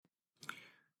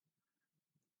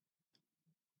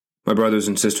My brothers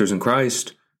and sisters in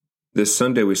Christ, this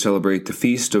Sunday we celebrate the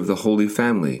feast of the Holy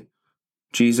Family,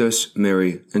 Jesus,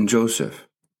 Mary, and Joseph.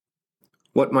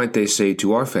 What might they say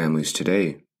to our families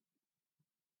today?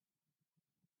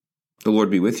 The Lord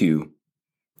be with you.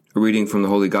 A reading from the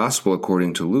Holy Gospel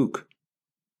according to Luke.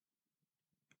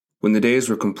 When the days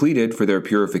were completed for their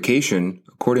purification,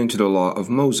 according to the law of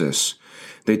Moses,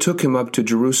 they took him up to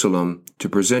Jerusalem to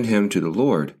present him to the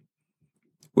Lord.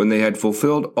 When they had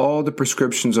fulfilled all the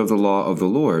prescriptions of the law of the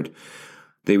Lord,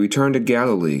 they returned to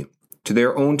Galilee, to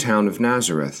their own town of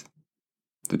Nazareth.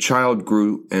 The child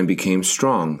grew and became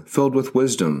strong, filled with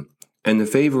wisdom, and the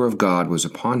favor of God was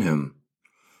upon him.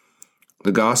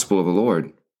 The Gospel of the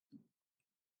Lord.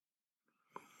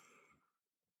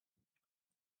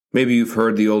 Maybe you've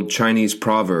heard the old Chinese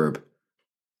proverb,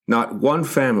 "Not one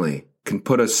family can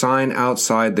put a sign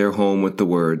outside their home with the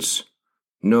words,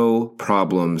 'No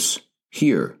problems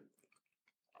here.'"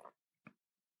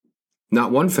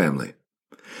 Not one family,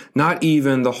 not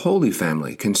even the Holy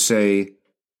Family, can say,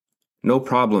 "No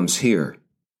problems here."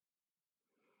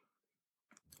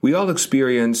 We all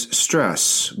experience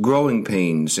stress, growing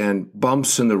pains, and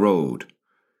bumps in the road.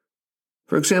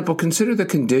 For example, consider the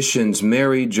conditions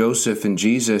Mary, Joseph, and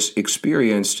Jesus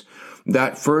experienced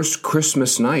that first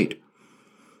Christmas night.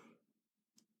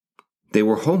 They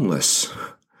were homeless.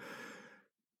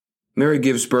 Mary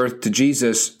gives birth to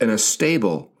Jesus in a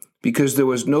stable because there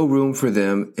was no room for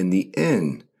them in the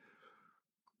inn.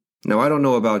 Now, I don't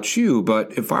know about you,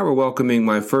 but if I were welcoming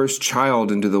my first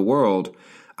child into the world,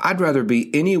 I'd rather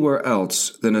be anywhere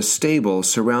else than a stable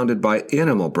surrounded by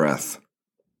animal breath.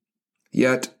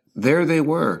 Yet, there they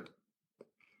were.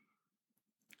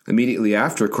 Immediately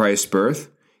after Christ's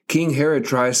birth, King Herod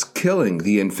tries killing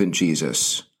the infant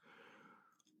Jesus.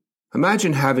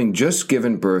 Imagine having just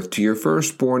given birth to your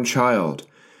firstborn child.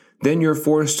 Then you're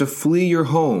forced to flee your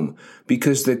home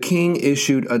because the king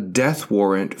issued a death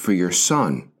warrant for your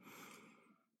son.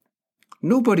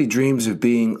 Nobody dreams of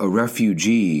being a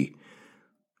refugee,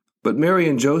 but Mary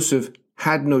and Joseph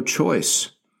had no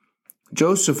choice.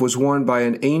 Joseph was warned by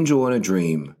an angel in a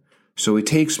dream, so he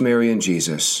takes Mary and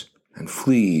Jesus and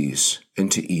flees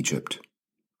into Egypt.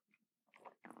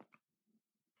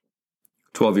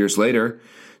 12 years later,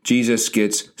 Jesus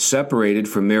gets separated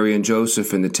from Mary and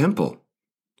Joseph in the temple.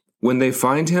 When they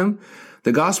find him,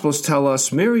 the Gospels tell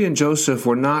us Mary and Joseph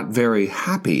were not very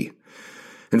happy.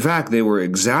 In fact, they were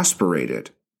exasperated.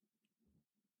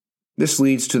 This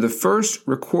leads to the first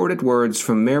recorded words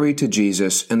from Mary to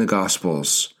Jesus in the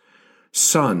Gospels.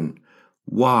 "Son,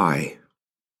 why?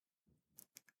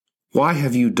 Why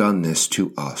have you done this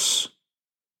to us?"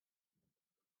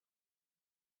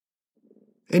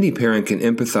 Any parent can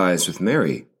empathize with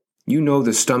Mary. You know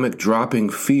the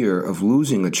stomach-dropping fear of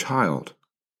losing a child.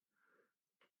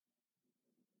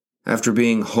 After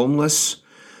being homeless,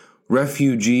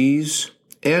 refugees,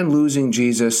 and losing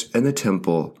Jesus in the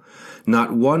temple,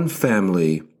 not one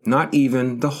family, not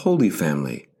even the Holy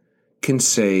Family, can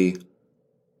say,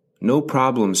 "No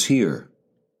problems here."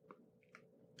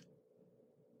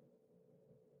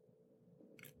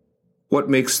 What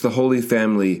makes the Holy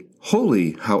Family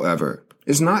holy, however,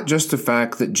 is not just the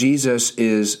fact that Jesus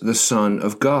is the Son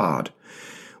of God.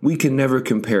 We can never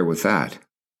compare with that.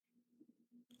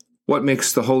 What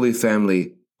makes the Holy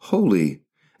Family holy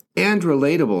and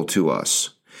relatable to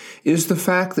us is the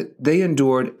fact that they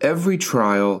endured every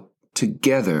trial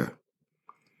together.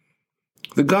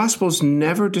 The Gospels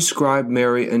never describe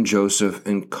Mary and Joseph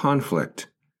in conflict.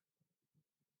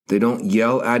 They don't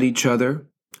yell at each other,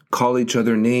 call each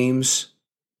other names,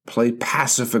 play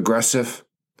passive-aggressive,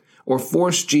 or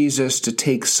force Jesus to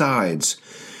take sides,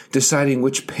 deciding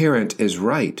which parent is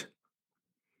right.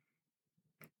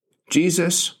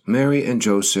 Jesus, Mary, and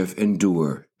Joseph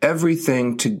endure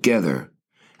everything together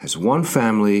as one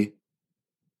family,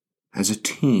 as a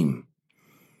team.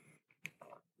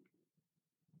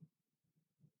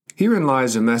 Herein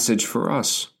lies a message for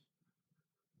us.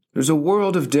 There's a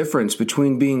world of difference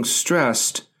between being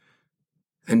stressed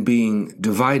and being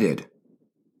divided.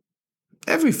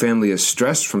 Every family is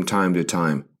stressed from time to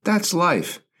time. That's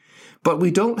life. But we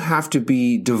don't have to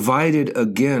be divided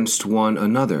against one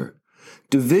another.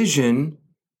 Division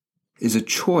is a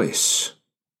choice.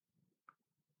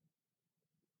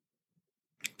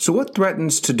 So what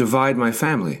threatens to divide my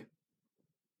family?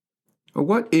 Or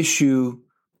what issue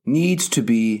needs to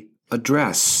be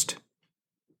addressed?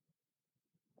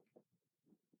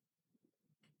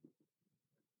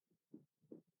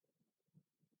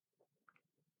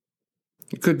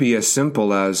 It could be as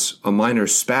simple as a minor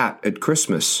spat at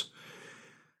Christmas,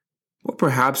 or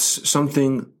perhaps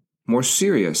something more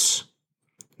serious,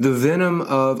 the venom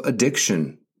of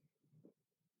addiction,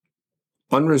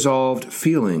 unresolved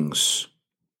feelings,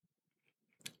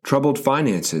 troubled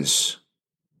finances,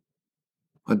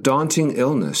 a daunting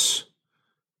illness,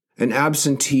 an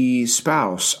absentee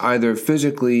spouse, either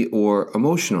physically or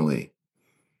emotionally,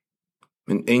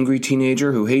 an angry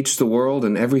teenager who hates the world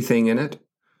and everything in it.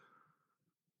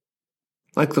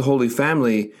 Like the Holy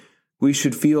Family, we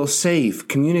should feel safe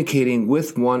communicating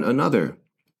with one another.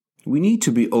 We need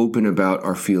to be open about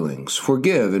our feelings,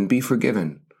 forgive and be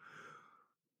forgiven.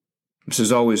 This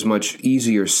is always much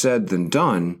easier said than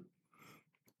done,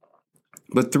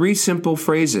 but 3 simple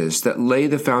phrases that lay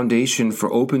the foundation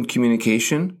for open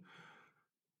communication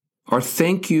are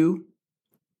thank you,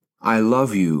 I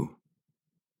love you,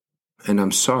 and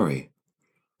I'm sorry.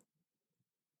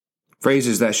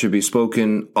 Phrases that should be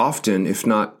spoken often, if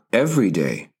not every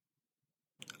day.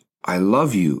 I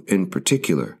love you in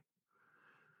particular.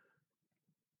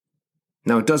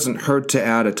 Now, it doesn't hurt to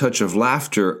add a touch of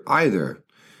laughter either.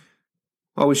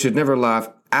 While we should never laugh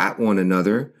at one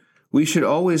another, we should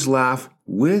always laugh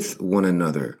with one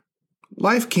another.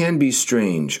 Life can be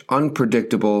strange,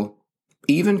 unpredictable,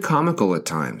 even comical at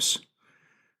times.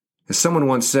 As someone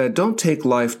once said, don't take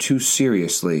life too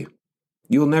seriously.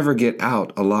 You'll never get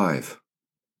out alive.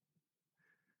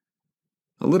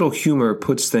 A little humor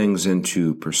puts things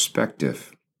into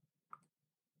perspective.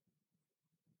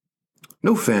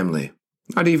 No family,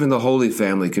 not even the Holy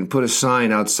Family, can put a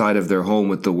sign outside of their home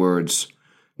with the words,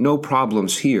 "No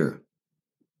problems here."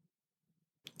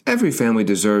 Every family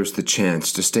deserves the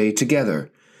chance to stay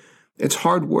together. It's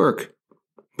hard work,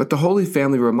 but the Holy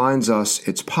Family reminds us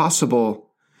it's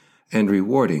possible and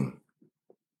rewarding.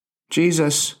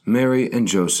 Jesus, Mary, and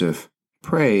Joseph,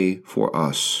 pray for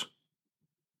us.